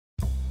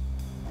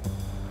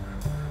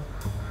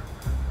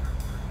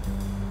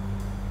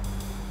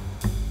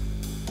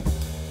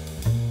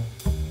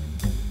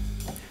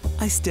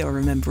I still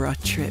remember our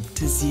trip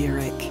to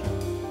Zurich.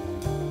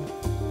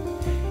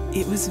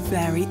 It was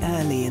very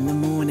early in the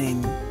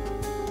morning.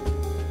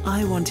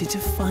 I wanted to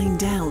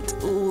find out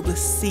all the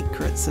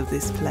secrets of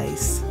this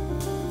place.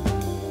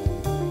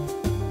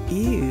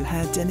 You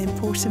had an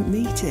important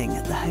meeting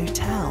at the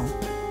hotel,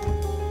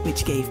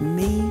 which gave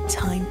me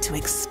time to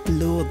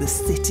explore the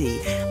city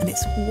and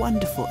its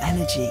wonderful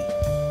energy.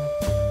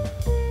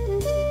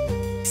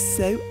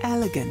 So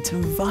elegant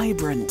and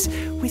vibrant,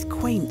 with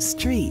quaint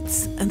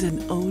streets and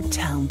an old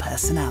town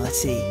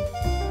personality.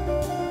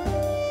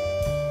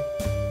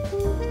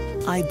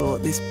 I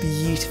bought this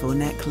beautiful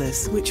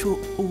necklace, which will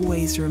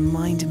always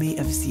remind me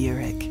of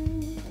Zurich.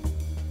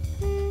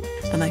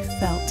 And I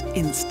felt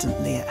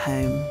instantly at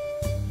home.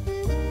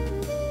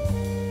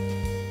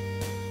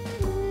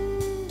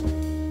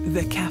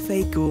 The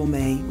Café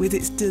Gourmet, with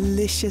its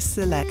delicious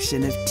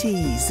selection of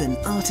teas and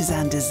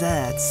artisan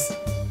desserts.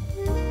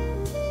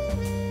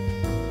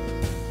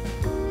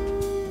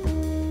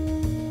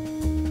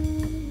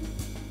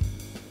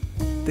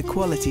 The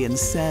quality and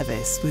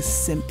service was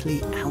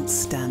simply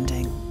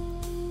outstanding.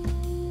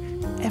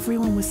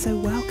 Everyone was so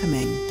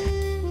welcoming.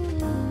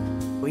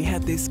 We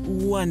had this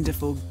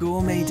wonderful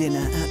gourmet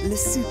dinner at Le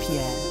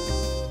Soupière.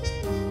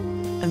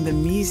 And the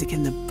music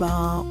in the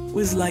bar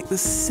was like the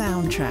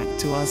soundtrack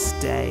to our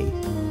stay.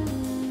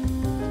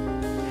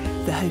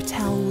 The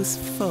hotel was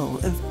full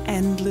of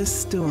endless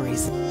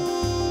stories.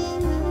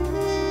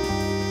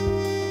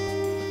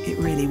 It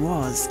really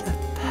was a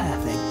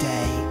perfect day.